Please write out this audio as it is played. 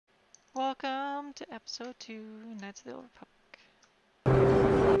Welcome to episode 2, Knights of the Old Republic.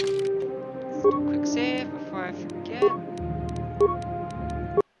 Let's do a quick save before I forget. Alright,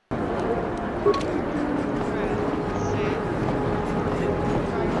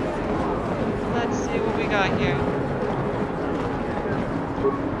 let's see what we got here.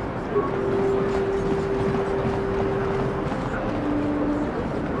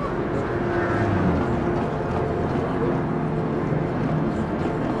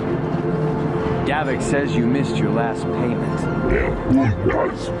 Davik says you missed your last payment.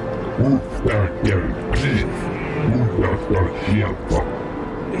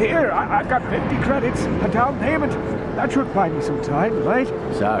 Here, I got 50 credits, a down payment. That should buy me some time, right?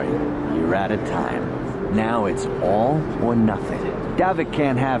 Sorry, you're out of time. Now it's all or nothing. Davik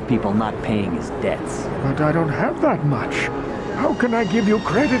can't have people not paying his debts. But I don't have that much. How can I give you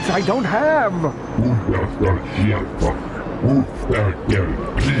credits I don't have?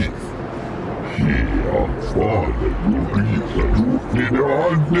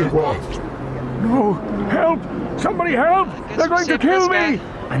 No! Help! Somebody help! They're going to kill me!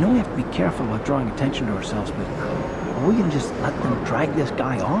 I know we have to be careful about drawing attention to ourselves, but are we gonna just let them drag this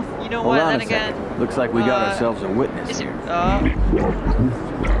guy off? You know Hold what, on then a again... second. Looks like we got ourselves a witness Is it... here.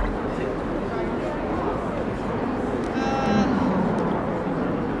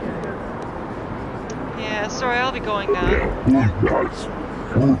 Yeah, sorry, I'll be going now.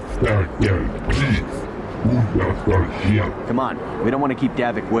 Come on, we don't want to keep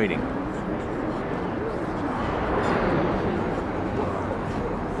Davik waiting.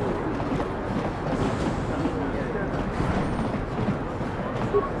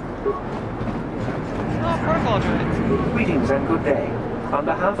 Greetings and good day. On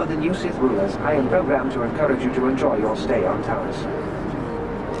behalf of the new Sith rulers, I am programmed to encourage you to enjoy your stay on Taris.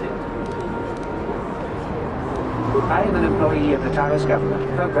 I am an employee of the Taris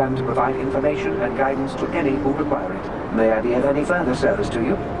government, programmed to provide information and guidance to any who require it. May I be of any further service to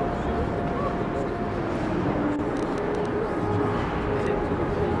you?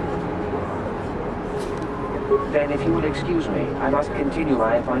 Then if you will excuse me, I must continue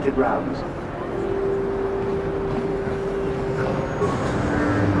my appointed rounds.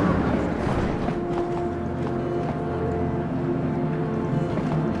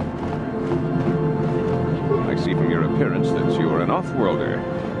 That you're an off-worlder.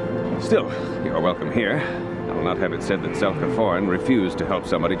 Still, you're welcome here. I will not have it said that Selkaforan refused to help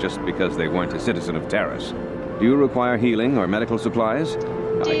somebody just because they weren't a citizen of Taris. Do you require healing or medical supplies? I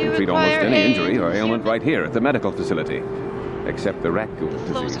can treat almost any injury or ailment right here at the medical facility. Except the raccoon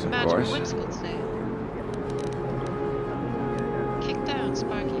disease, of course. Kick down,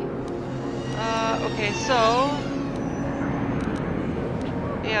 Sparky. Okay, so...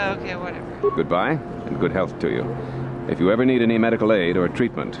 Yeah, okay, whatever. Goodbye, and good health to you. If you ever need any medical aid or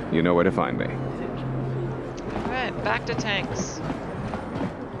treatment, you know where to find me. Alright, back to tanks.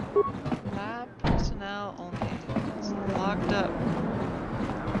 Lab personnel only. It's locked up.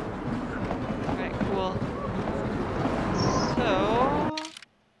 Alright, cool. So...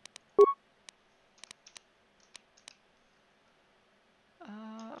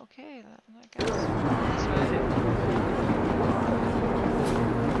 okay, I guess this way.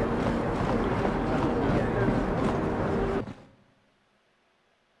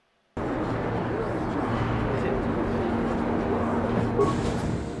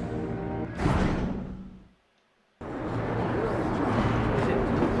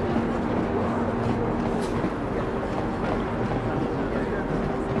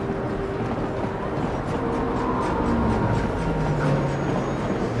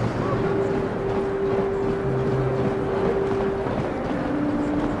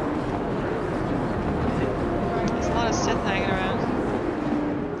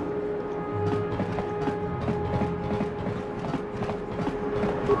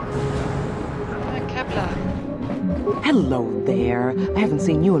 Hello there. I haven't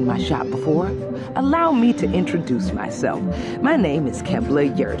seen you in my shop before. Allow me to introduce myself. My name is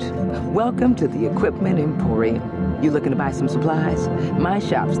Kebla Yurt. Welcome to the Equipment Emporium. You looking to buy some supplies? My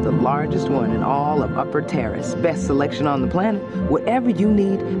shop's the largest one in all of Upper Terrace. Best selection on the planet. Whatever you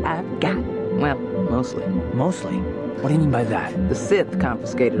need, I've got. Well, mostly. Mostly? What do you mean by that? The Sith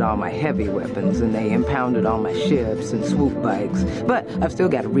confiscated all my heavy weapons, and they impounded all my ships and swoop bikes. But I've still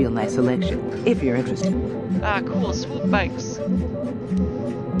got a real nice selection, if you're interested. Ah, cool, swoop bikes.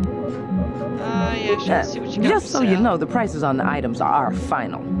 Yeah, sure, see what you got. Just so you know, the prices on the items are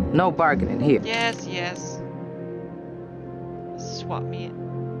final. No bargaining here. Yes, yes. Swap me in.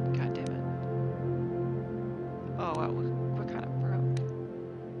 God damn it. Oh, wow, we're kind of broke.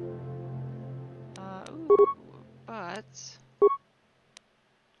 Ooh, but...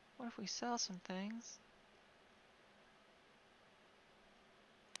 What if we sell some things?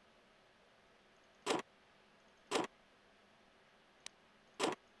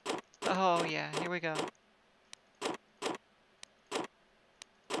 Oh yeah, here we go.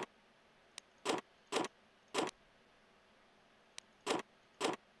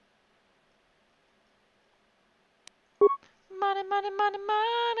 Money, money, money,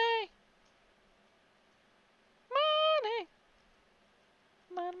 money. Money.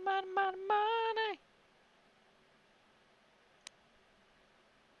 Money, money, money, money.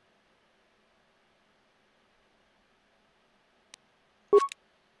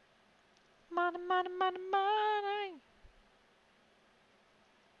 Money, money, money, money.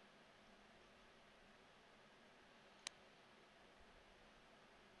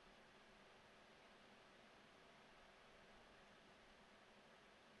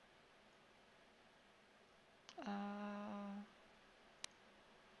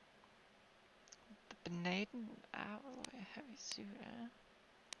 The Benaden alloy heavy suit,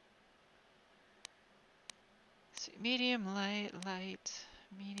 See, medium, light, light,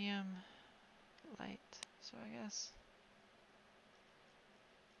 medium, light. So I guess.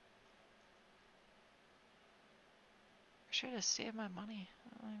 I should have saved my money. I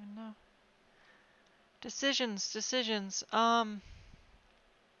don't even know. Decisions, decisions. The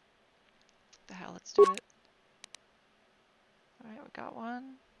hell, let's do it. Alright, we got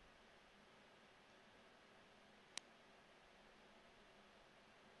one.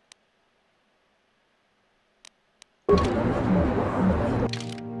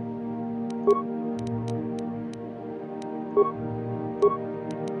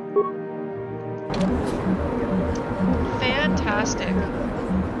 Fantastic.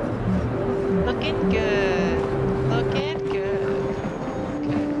 Looking good. Looking good.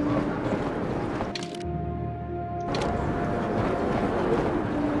 Okay.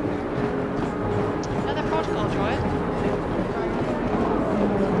 Another protocol droid.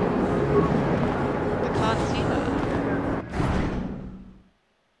 I can't see that.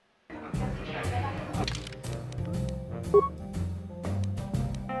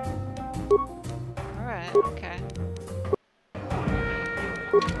 Alright, okay.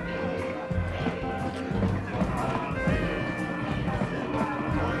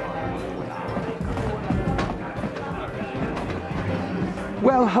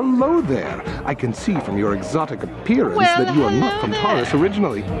 Well, hello there. I can see from your exotic appearance that you are not from Taurus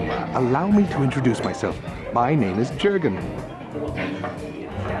originally. Allow me to introduce myself. My name is Jurgen.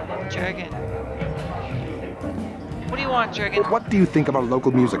 Jurgen. What do you want, Jurgen? What do you think of our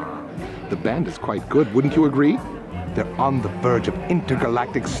local music? The band is quite good, wouldn't you agree? They're on the verge of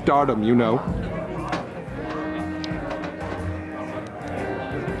intergalactic stardom, you know.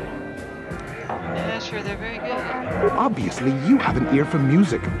 Yeah, sure, they're very good. Obviously, you have an ear for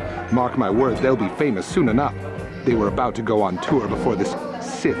music. Mark my words, they'll be famous soon enough. They were about to go on tour before this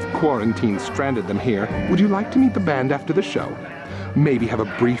Sith quarantine stranded them here. Would you like to meet the band after the show? Maybe have a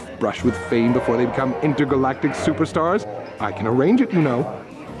brief brush with fame before they become intergalactic superstars? I can arrange it, you know.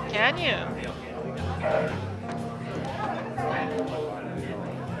 Can you?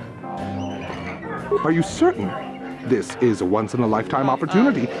 Are you certain? This is a once-in-a-lifetime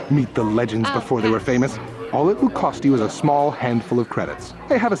opportunity. Meet the legends before they were famous. All it will cost you is a small handful of credits.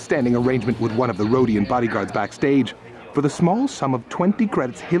 I have a standing arrangement with one of the Rhodian bodyguards backstage. For the small sum of 20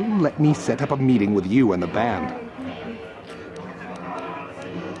 credits, he'll let me set up a meeting with you and the band.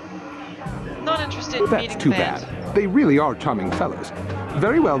 Not interested in That's meeting too the band. bad. They really are charming fellows.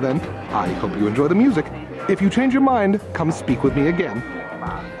 Very well then. I hope you enjoy the music. If you change your mind, come speak with me again.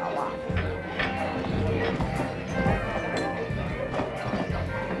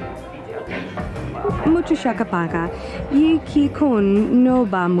 Mucho shakapaga, yi ki kun no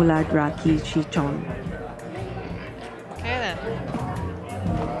ba muladra ki chichon. Okay then.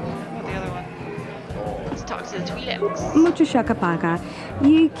 What the other one? Let's talk to the Twi'leks. Mucho shakapaga,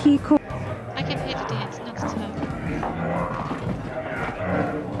 yi ki kun. I can pay to dance next time.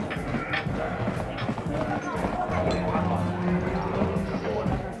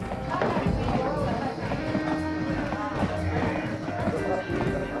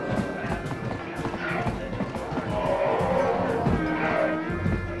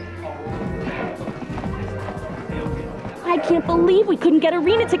 I can't believe we couldn't get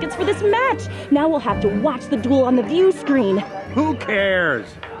arena tickets for this match. Now we'll have to watch the duel on the view screen. Who cares?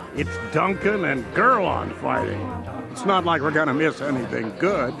 It's Duncan and Gurlon fighting. It's not like we're gonna miss anything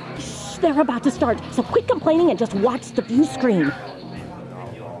good. Shh, they're about to start, so quit complaining and just watch the view screen.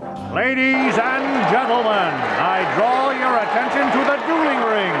 Ladies and gentlemen, I draw your attention to the dueling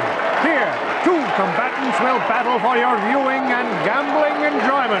ring. Here, two combatants will battle for your viewing and gambling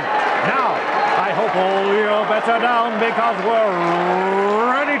enjoyment. Now, I hope all your bets are down because we're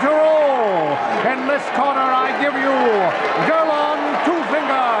ready to roll. In this corner, I give you Girl on Two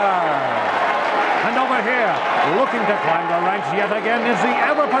Fingers. And over here, looking to climb the ranks yet again, is the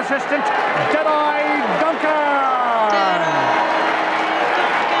ever-persistent Deadeye Duncan.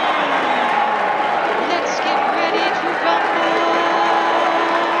 Let's get ready to rumble.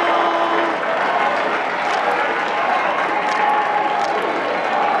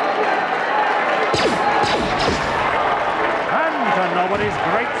 And to nobody's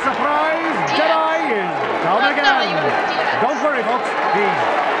great surprise, Deadeye is down again. Don't worry, folks. He's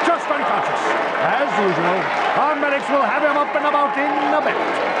just unconscious. As usual, our medics will have him up and about in a bit.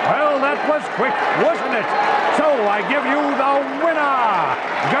 Well, that was quick, wasn't it? So I give you the winner,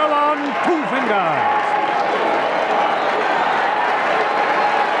 Girl on Two Fingers.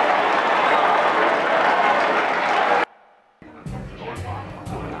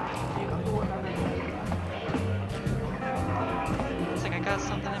 Looks like I got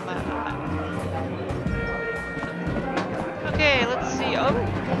something in my eye. Okay, let's see. Oh,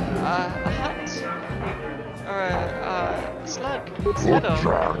 a hut. Or a slug. Sluggo.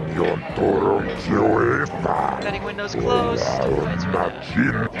 Betting windows closed. Fights right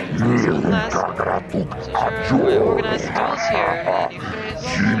now. So we organize the duels here. And you face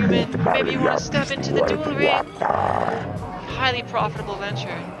human. Maybe you want to step into the duel ring. Highly profitable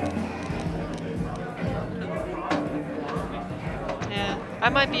venture. Yeah, I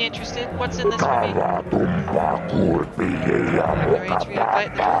might be interested. What's in this for me? Arrange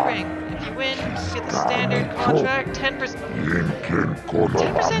reinvite the duel ring. If you win, you get the standard contract 10%.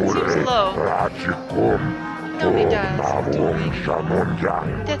 10% seems low. Nobody dies in the duel ring.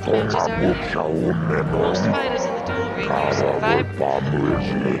 Death matches are most fighters in the duel ring use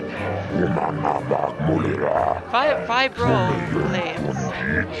vibro blades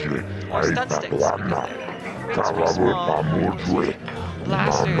or stun sticks because their rings are small.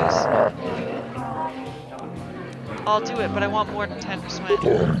 Blasters. I'll do it, but I want more than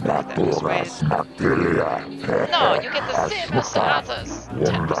 10%. That persuades. No, you get the same as the others.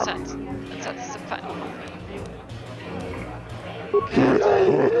 10%. That's how this is fun. New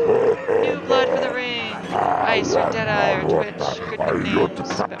blood for the ring. Ice or Deadeye or Twitch. Good names.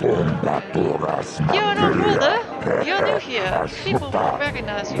 You're an old ruler. You're new here. People won't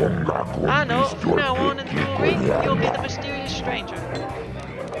recognize you. I know. From now on in the duel ring, you'll be the mysterious stranger.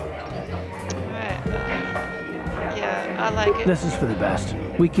 Alright, yeah, I like it. This is for the best.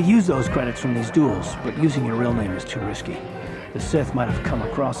 We could use those credits from these duels, but using your real name is too risky. The Sith might have come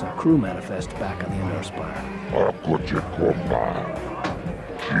across a crew manifest back on the Inner Spire.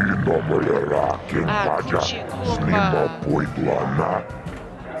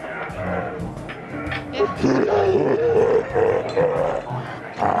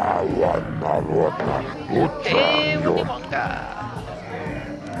 Hey, Willy Wonka.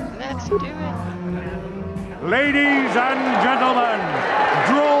 Let's do it. Ladies and gentlemen,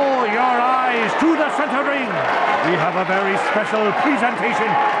 draw your eyes to the center ring. We have a very special presentation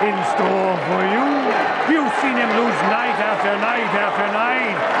in store for you. You've seen him lose night after night after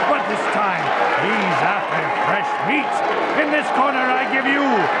night, but this time he's after fresh meat. In this corner, I give you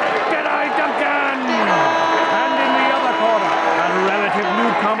Deadeye Duncan. And in the other corner, a relative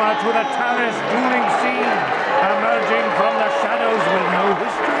newcomer to the Taris dueling scene, emerging from the shadows with no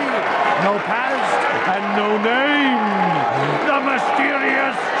history, no past, and no name, the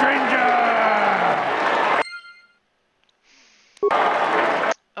mysterious stranger!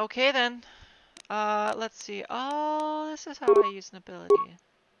 Okay then. Let's see. Oh, this is how I use an ability.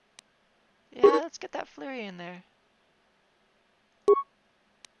 Yeah, let's get that flurry in there.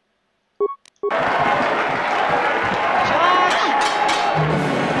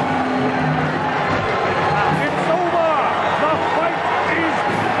 It's over! The fight is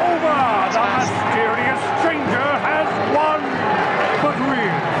over! The mysterious stranger has won! But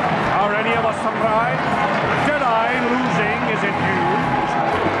really, are any of us surprised? Deadeye losing isn't news.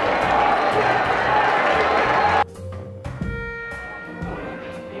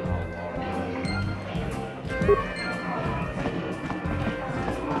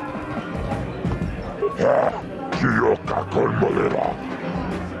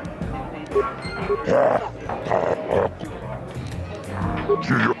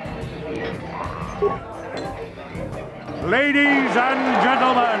 Ladies and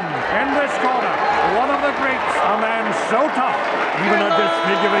gentlemen, in this corner, one of the greats, a man so tough, even a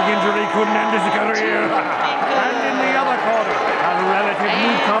disfiguring injury couldn't end his career. And in the other corner, a relative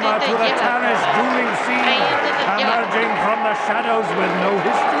newcomer to the Taris dueling scene, emerging from the shadows with no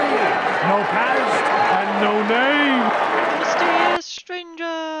history, no past, and no name. Mysterious stranger.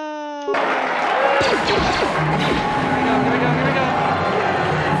 Here we go.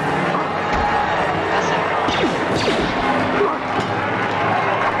 That's it.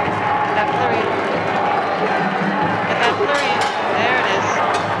 Get that flurry. There it is.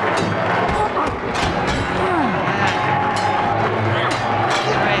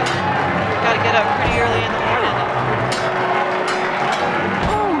 That's right. Gotta get up pretty early in the morning.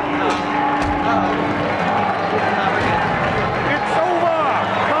 No, we're good. It's over.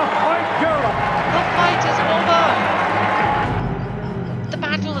 The fight, girl. The fight is over. The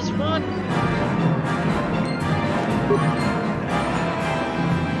battle is won.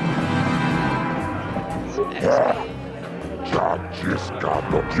 Some XP.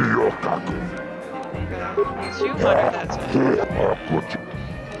 It's you wonder that's it.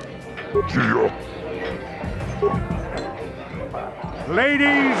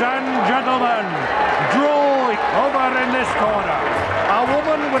 Ladies and gentlemen, draw over in this corner. A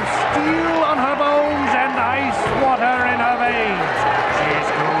woman with steel on her bones and ice water in her veins. She's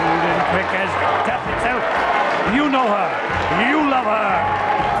cold and quick as death itself. You know her. You love her.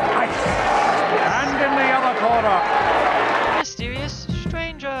 Ice. And in the other corner. Mysterious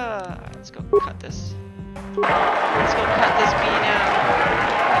stranger. Let's go cut this. Let's go cut this bee now.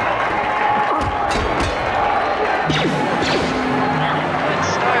 Good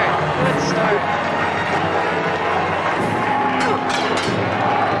start. Good start.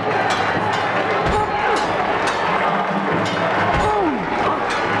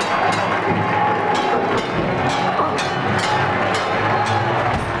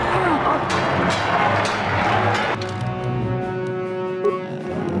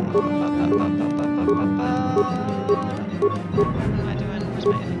 What am I doing? Where's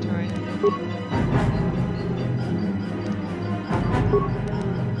my inventory?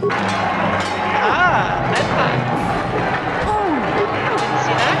 Ah, medpack. Didn't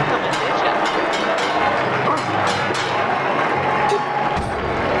see that coming, did ya?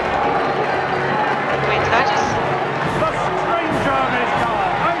 Wait, did I just... The stranger is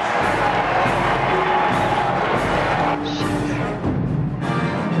gone.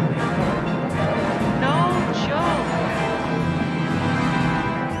 No joke.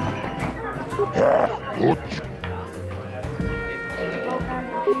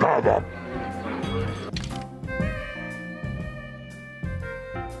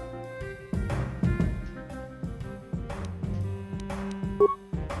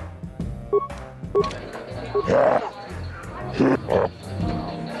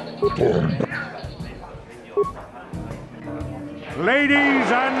 Ladies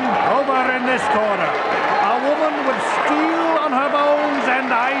and over in this corner, a woman with steel on her bones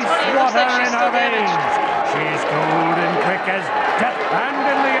and ice water in her veins. She's cold and quick as death and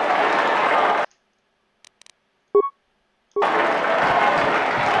in the...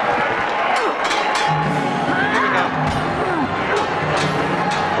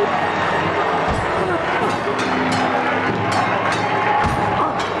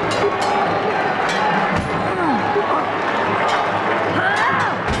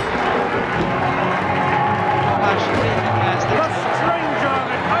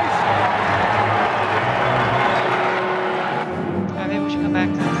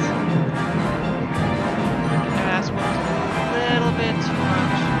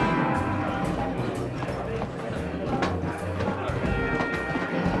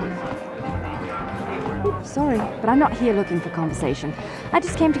 Sorry, but I'm not here looking for conversation. I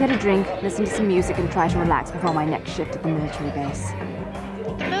just came to get a drink, listen to some music, and try to relax before my next shift at the military base.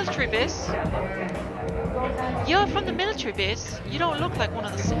 The military base? You're from the military base? You don't look like one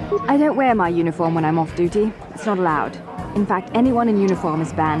of the... I don't wear my uniform when I'm off duty. It's not allowed. In fact, anyone in uniform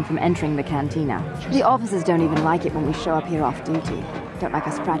is banned from entering the cantina. The officers don't even like it when we show up here off duty. Don't like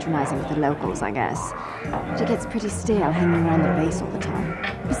us fraternizing with the locals, I guess. It gets pretty stale hanging around the base all the time.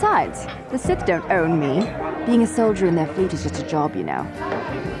 Besides, the Sith don't own me. Being a soldier in their fleet is just a job, you know.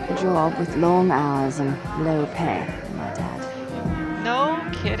 A job with long hours and low pay, my dad. No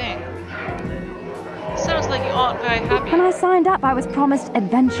kidding. Sounds like you aren't very happy. When I signed up, I was promised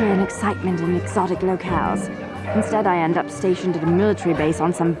adventure and excitement in exotic locales. Instead, I end up stationed at a military base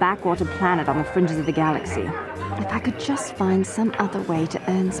on some backwater planet on the fringes of the galaxy. If I could just find some other way to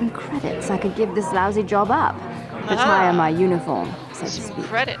earn some credits, I could give this lousy job up. Retire my uniform, so to speak.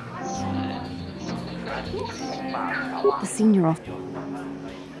 Credits. The senior off.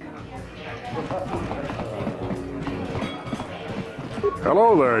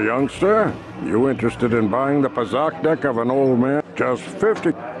 Hello there, youngster. You interested in buying the Pazak deck of an old man? Just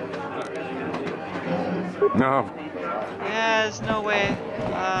 50. No. Yeah, there's no way.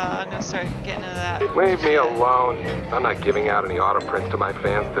 I'm gonna gonna start getting into that. Leave me alone. I'm not giving out any autoprints to my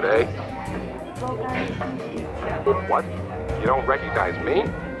fans today. What? You don't recognize me?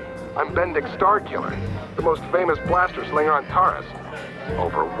 I'm Bendick Starkiller, the most famous blaster slinger on Taurus.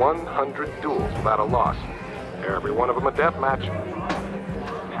 Over 100 duels without a loss. Every one of them a death match.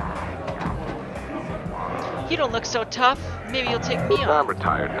 You don't look so tough. Maybe you'll take me on. I'm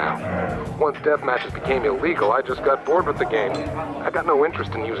retired now. Once death matches became illegal, I just got bored with the game. I got no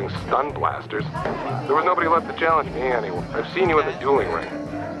interest in using stun blasters. There was nobody left to challenge me anyway. I've seen you in the dueling ring,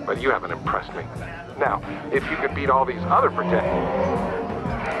 but you haven't impressed me. Now, if you could beat all these other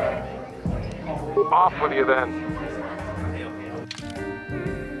off with you then.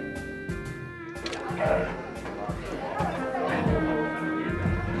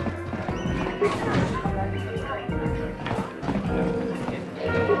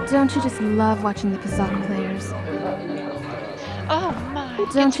 Don't you just love watching the Kazakh players? Oh my!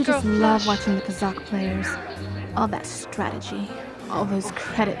 Don't you just love watching the Kazakh players? All that strategy, all those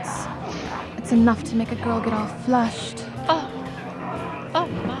credits. It's enough to make a girl get all flushed. Oh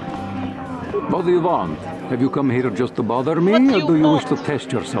my! What do you want? Have you come here just to bother me, or do you wish to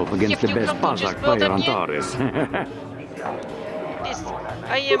test yourself against the best Kazakh player on Taurus?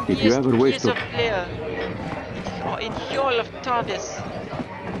 I am if you ever wish to player in all of Taurus.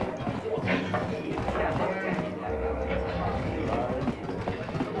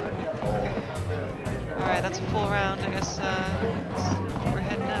 Alright, that's a full round. I guess we're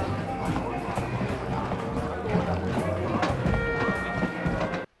heading out.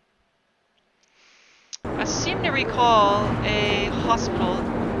 I seem to recall a hospital.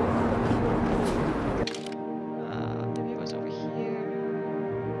 Maybe it was over here.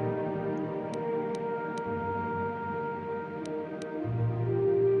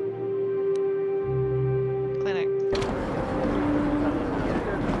 Clinic.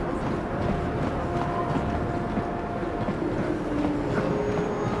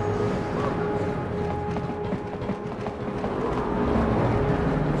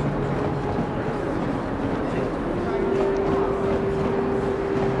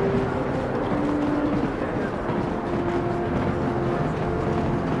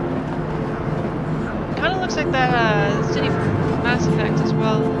 Looks like that city from Mass Effect as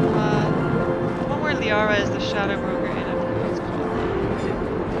well. The one where Liara is the Shadow Broker in, I forget what it's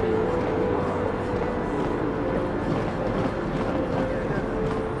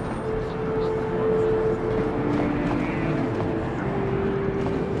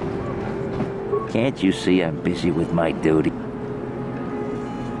called. Can't you see I'm busy with my duty?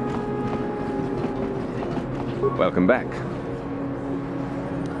 Welcome back.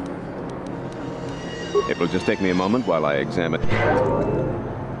 It will just take me a moment while I examine.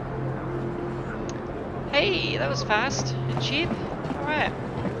 Hey, that was fast and cheap. Alright.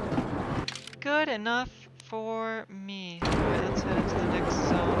 Good enough for me. Alright, let's head into the next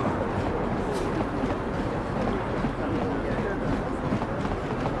zone.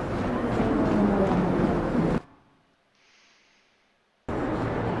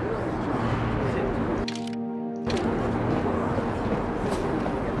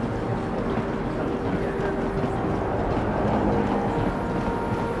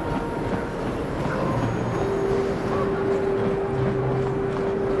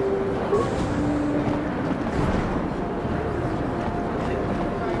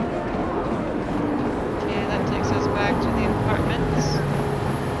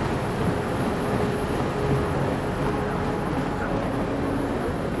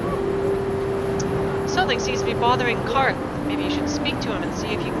 Something seems to be bothering Karth. Maybe you should speak to him and see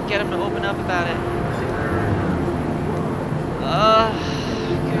if you can get him to open up about it. God.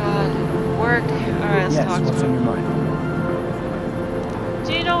 Work. Alright, let's talk to him. What's on your mind?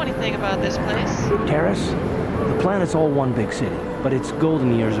 Do you know anything about this place? Taurus? The planet's all one big city, but its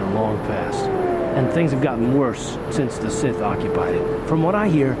golden years are long past. And things have gotten worse since the Sith occupied it. From what I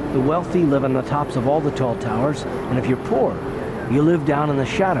hear, the wealthy live on the tops of all the tall towers, and if you're poor, you live down in the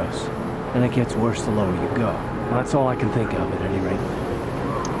shadows. And it gets worse the lower you go. Well, that's all I can think of, at any rate.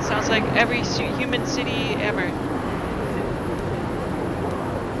 Sounds like every human city ever.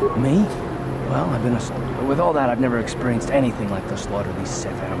 Me? Well, I've been with all that, I've never experienced anything like the slaughter these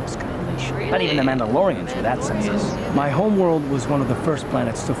Sith animals can unleash. Really? Not even the Mandalorians were that senseless. My homeworld was one of the first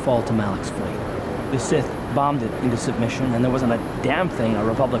planets to fall to Malak's fleet. The Sith bombed it into submission, and there wasn't a damn thing our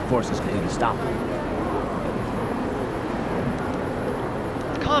Republic forces could do to stop it.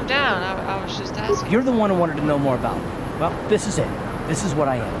 Calm down, I was just asking. You're the one who wanted to know more about me. Well, this is it. This is what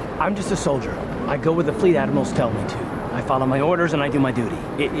I am. I'm just a soldier. I go where the fleet admirals tell me to. I follow my orders and I do my duty.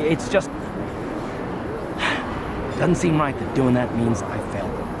 It's just... doesn't seem right that doing that means I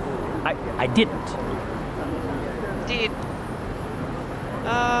failed them. I didn't. Indeed.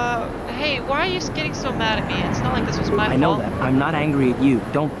 Hey, why are you getting so mad at me? It's not like this was my fault. I know that. I'm not angry at you.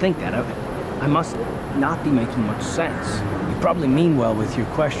 Don't think that of it. I must not be making much sense. You probably mean well with your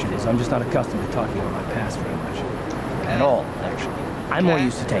questions. I'm just not accustomed to talking about my past very much. At all, actually. I'm more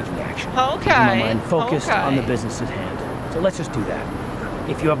used to taking action. Okay. Keeping my mind focused on the business at hand. So let's just do that.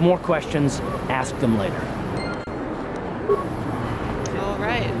 If you have more questions, ask them later. All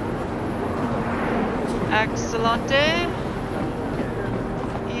right. Excellente.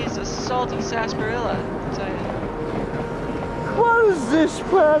 He's a salty sarsaparilla. What is this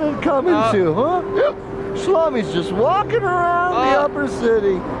planet coming to, huh? Slummy's just walking around the upper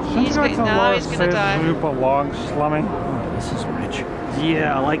city. He's gonna die. You belong, Slummy. Oh, this is rich.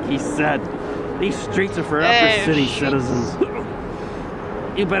 Yeah, like he said, these streets are for upper city citizens.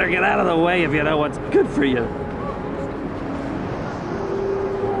 You better get out of the way if you know what's good for you.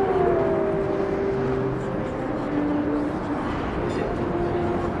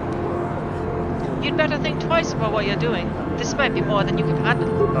 You'd better think twice about what you're doing. This might be more than you can handle.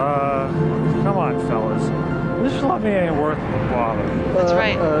 Come on, fellas. This Slummy ain't worth the bother. That's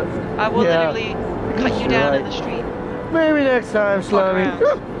right. I will literally cut you down in the street. Maybe next time, Slummy.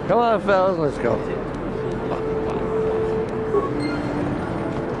 Come on, fellas, let's go.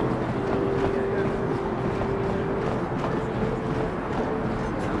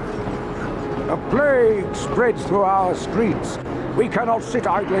 A plague spreads through our streets. We cannot sit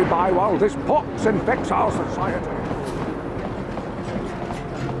idly by while this pox infects our society.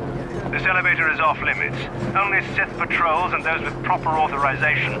 This elevator is off limits. Only Sith patrols and those with proper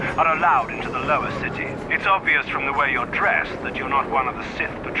authorization are allowed into the lower city. It's obvious from the way you're dressed that you're not one of the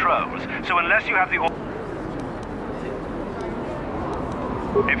Sith patrols, so unless you have the...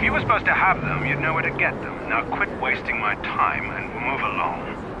 If you were supposed to have them, you'd know where to get them. Now quit wasting my time and move along.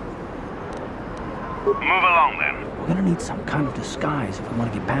 Move along, then. We're gonna need some kind of disguise if we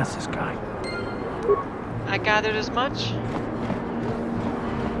want to get past this guy. I gathered as much.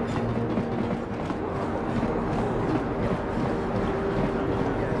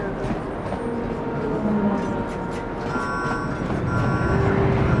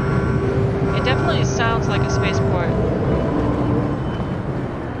 It definitely sounds like a spaceport.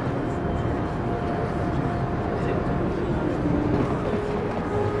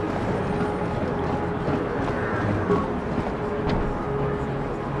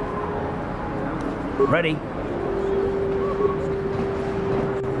 Ready?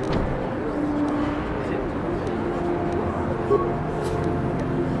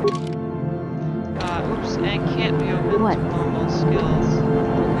 Oops, and can't be opened. What? Normal skills.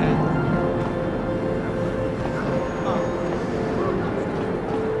 Okay.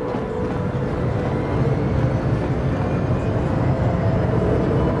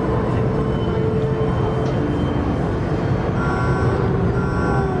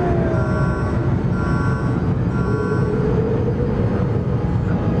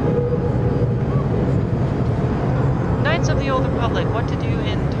 Of the Old Republic, what to do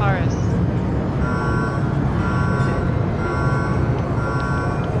in Taurus.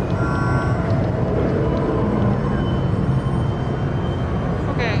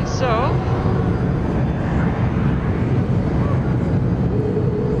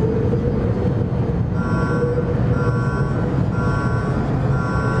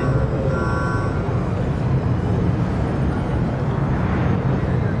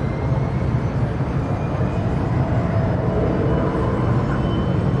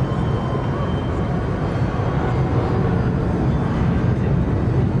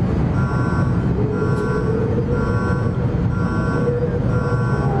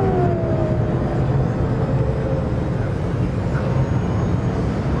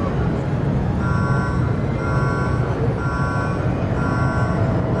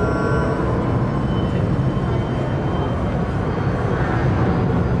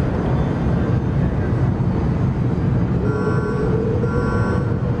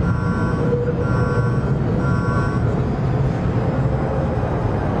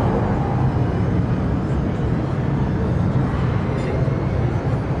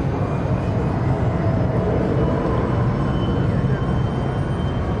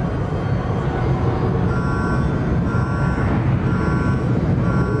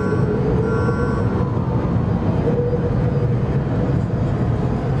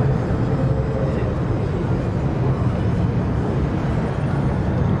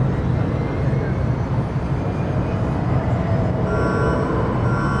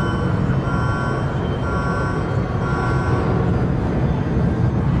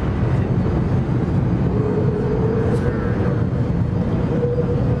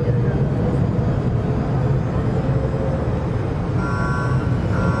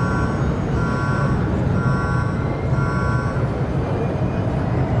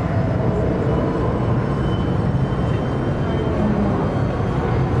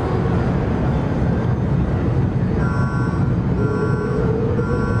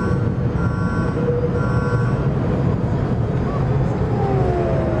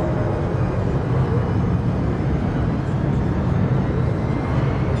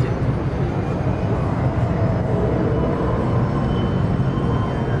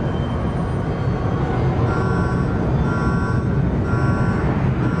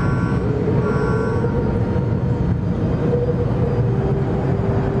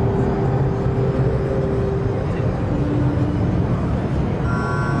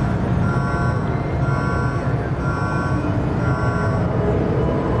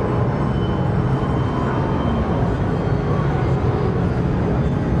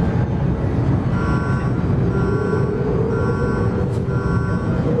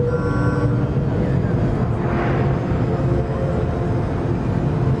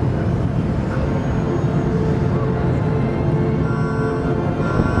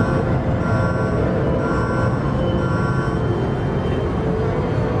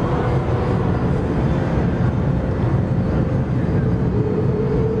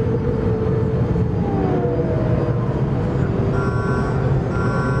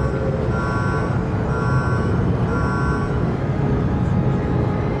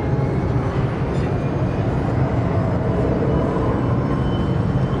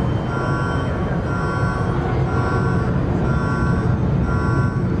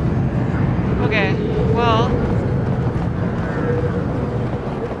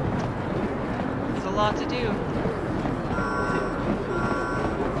 lot to do.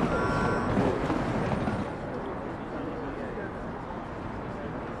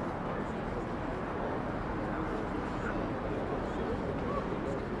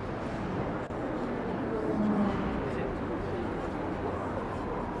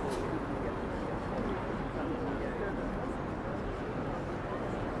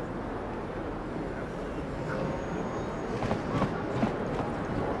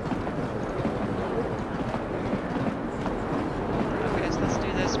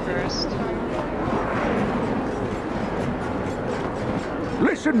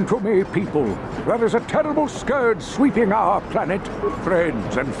 Listen to me, people. There is a terrible scourge sweeping our planet.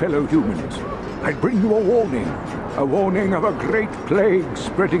 Friends and fellow humans, I bring you a warning. A warning of a great plague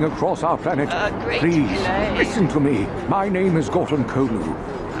spreading across our planet. Please, listen to me. My name is Gorton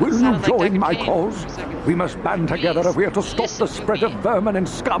Kolu. Will you join my cause? We must band together if we are to stop the spread of vermin and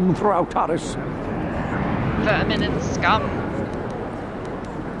scum throughout Taris. Vermin and scum.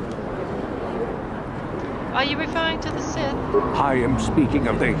 Are you referring to the Sith? I am speaking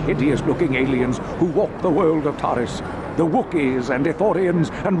of the hideous-looking aliens who walk the world of Taris. The Wookiees and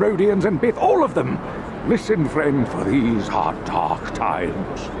Ithorians and Rhodians and Bith, all of them. Listen, friend, for these are dark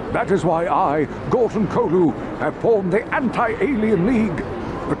times. That is why I, Gorton Kolu, have formed the Anti-Alien League.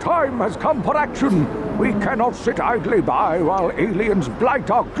 The time has come for action. We cannot sit idly by while aliens blight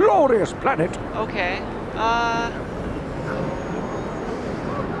our glorious planet. Okay.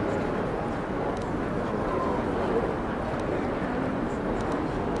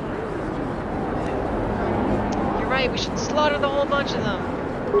 We should slaughter the whole bunch of them.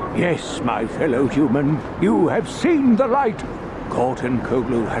 Yes, my fellow human, you have seen the light. Gorton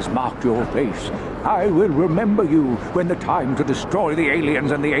Kolu has marked your face. I will remember you when the time to destroy the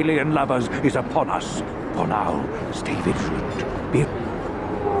aliens and the alien lovers is upon us. For now, stay vigilant.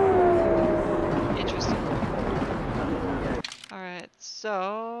 Interesting. Alright,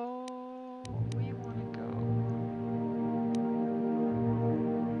 so...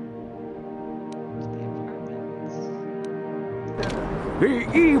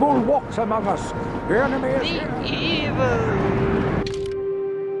 The evil walks among us. The enemy is... The evil!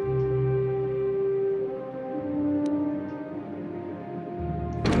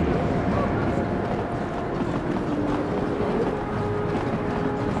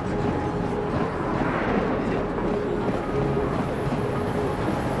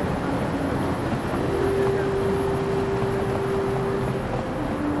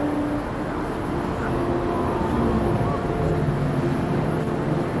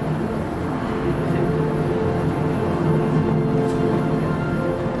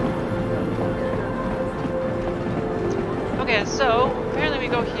 Okay, so apparently we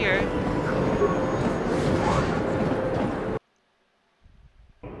go here.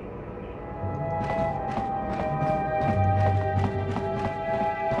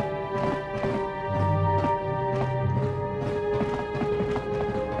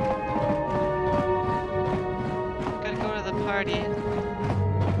 Gotta go to the party.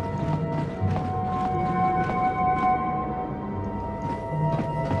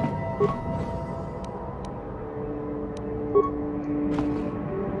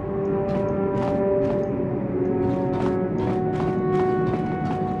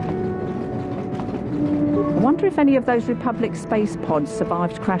 I wonder if any of those Republic space pods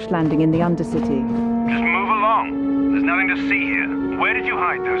survived crash landing in the Undercity. Just move along. There's nothing to see here. Where did you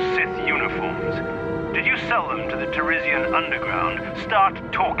hide those Sith uniforms? Did you sell them to the Tarisian underground?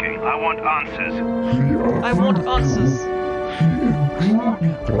 Start talking. I want answers. I want answers.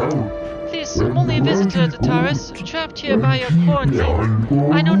 Please, I'm only a visitor to Taris, trapped here by your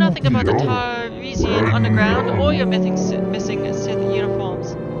quarantine. I know nothing about the Tarisian underground or your missing Sith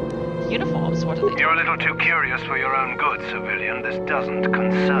uniforms. Uniforms? What are they doing? You're a little too curious for your own good, civilian. This doesn't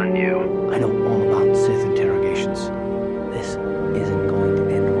concern you. I know all about Sith interrogations. This isn't going to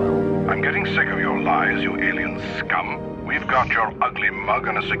end well. I'm getting sick of your lies, you alien scum. We've got your ugly mug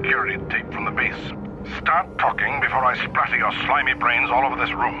and a security tape from the base. Start talking before I splatter your slimy brains all over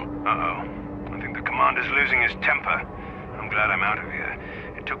this room. Uh-oh. I think the commander's losing his temper. I'm glad I'm out of here.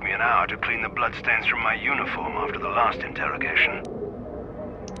 It took me an hour to clean the bloodstains from my uniform after the last interrogation.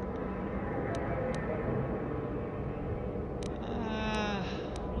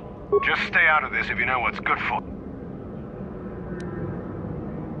 Just stay out of this if you know what's good for.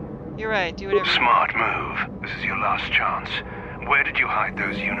 You're right, do whatever. Smart move. This is your last chance. Where did you hide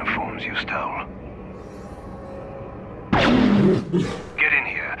those uniforms you stole? Get in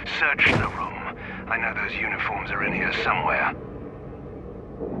here. Search the room. I know those uniforms are in here somewhere.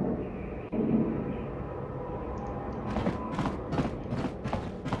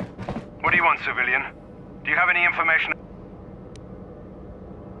 What do you want, civilian? Do you have any information?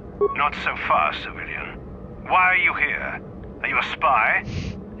 Not so fast, civilian. Why are you here? Are you a spy?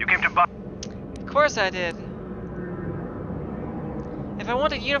 You came to buy... Of course I did. If I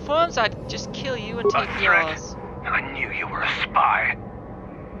wanted uniforms, I'd just kill you and take yours. I knew you were a spy.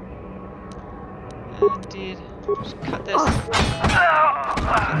 Indeed. Just cut this.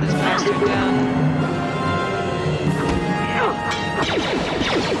 Cut this bastard down.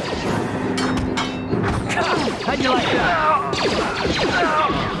 How'd you like that?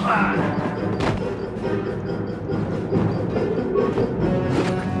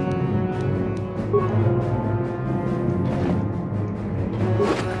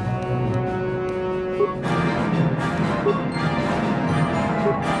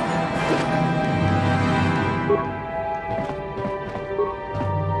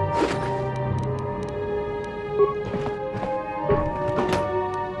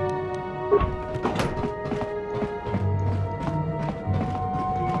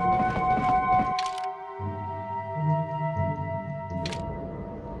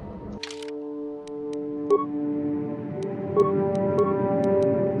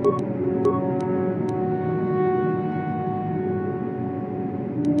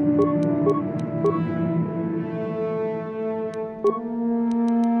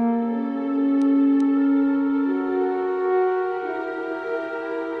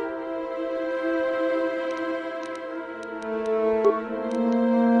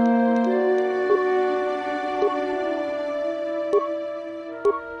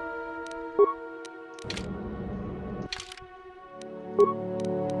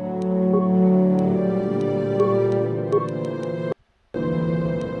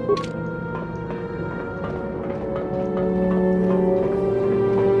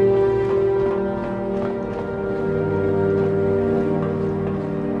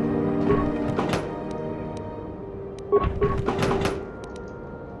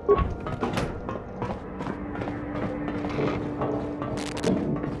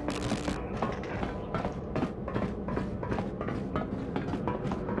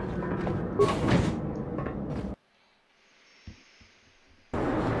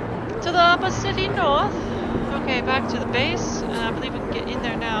 To the upper city north. Okay, back to the base. I believe we can get in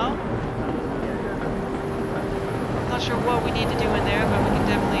there now. Not sure what we need to do in there, but we can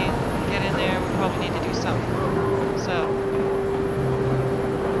definitely get in there. We probably need to do something. So.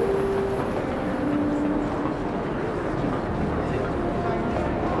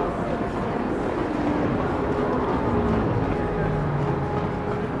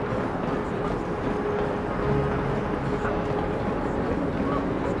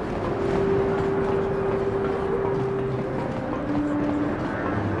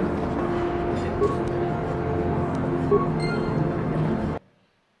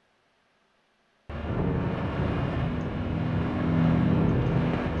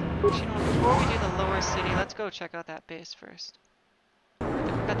 Before we do the lower city, let's go check out that base first. I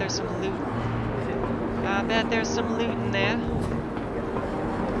bet there's some loot. I bet there's some loot in there.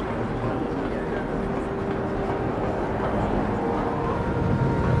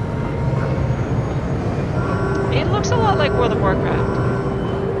 It looks a lot like World of Warcraft,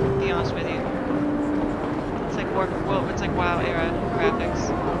 to be honest with you. It's like it's like WoW era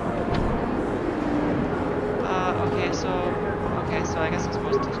graphics. Okay, so I guess I'm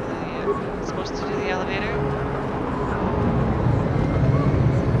supposed to do the elevator.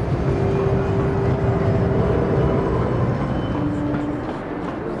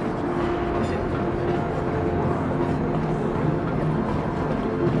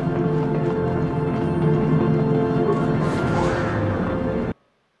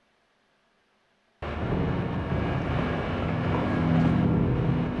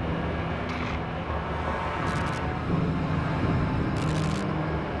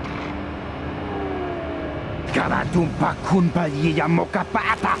 Karatumpa kunpa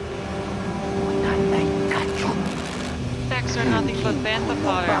yiyamokapata. Facts are nothing but bantha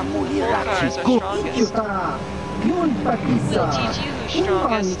fodder. The Volkars are strongest. We'll teach you who's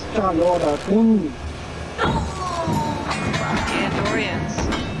strongest. Andorians.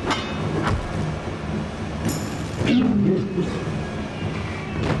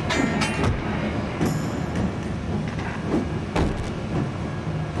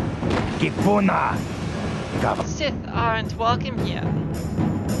 Kipuna. Sith aren't welcome here.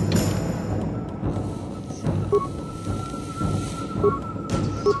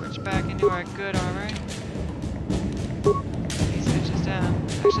 Switch back into our good armor. These bitches down.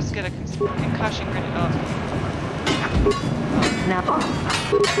 Let's just get a concussion grenade. Oh. Now.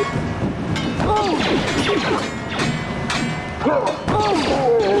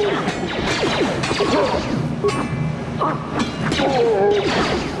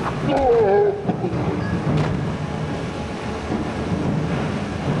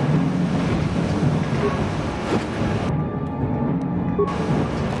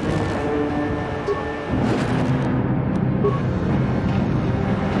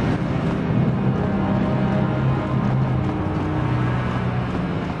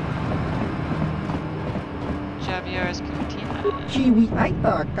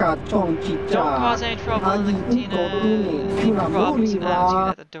 Don't cause any trouble in the cantina. Leave problems and attitude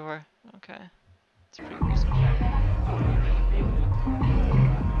at the door. Okay. It's pretty reasonable.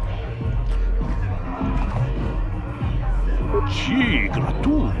 Ci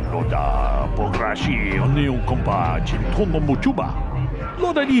gratullo da pograshi onneun kompa cintono mochuba.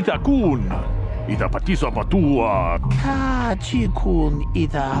 Loda ita kun. Ita patisa patua. Ka chi kun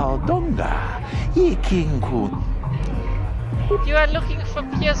ita hodonga. Iking kun. You are looking for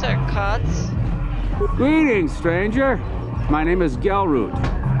Piazza cards. Greetings, stranger. My name is Gelroot.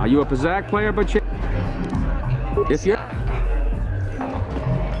 Are you a Pazak player by chance? If you...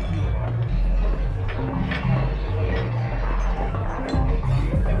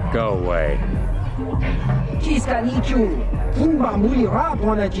 Go away. Chiska nichu, kimba muli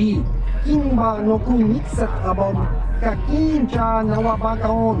raponaji, kimba no kunitsat abon, kakincha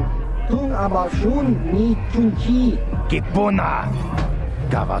nawabakaon, tung abashun ni chunchi. Kipuna,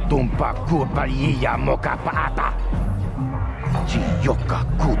 kavatumpa kulpaiya mokapaata. Chiyoka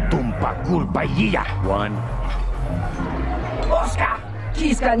kutumpa kulpaiya. One. Oscar,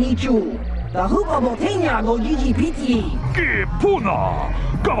 chiska nichu, the hupa botenya go GGPT. Kipuna,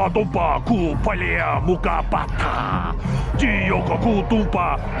 kavatumpa kulpaiya mukapata. Chiyoka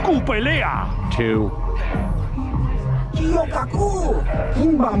kutumpa kulpaiya. Two. Chiyokaku,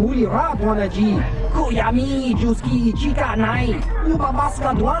 kimba muli raponaji, kuyami juski chika nai,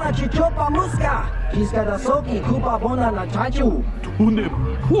 ubabaska dwana chichopa muska, chiska da soki kupa bona na chachu. Tune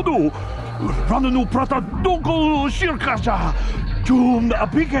pudu, rananu prata donko shirkasha, chum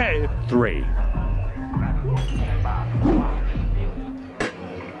apike. Three.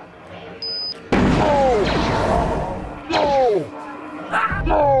 No!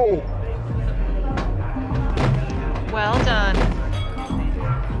 No! Well done.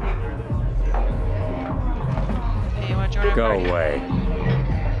 Hey, you want to join our party? Go away.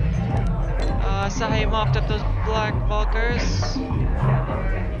 I saw how you mopped up those black vulgars.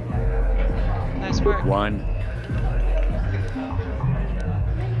 Nice work. One.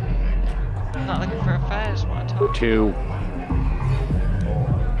 Not looking for a fight, I just want to talk. Two.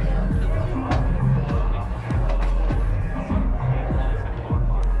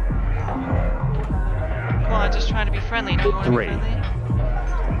 Come on, just trying to be friendly. Don't you want to be friendly?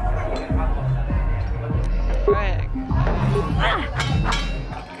 Frag.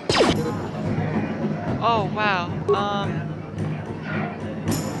 Oh, wow.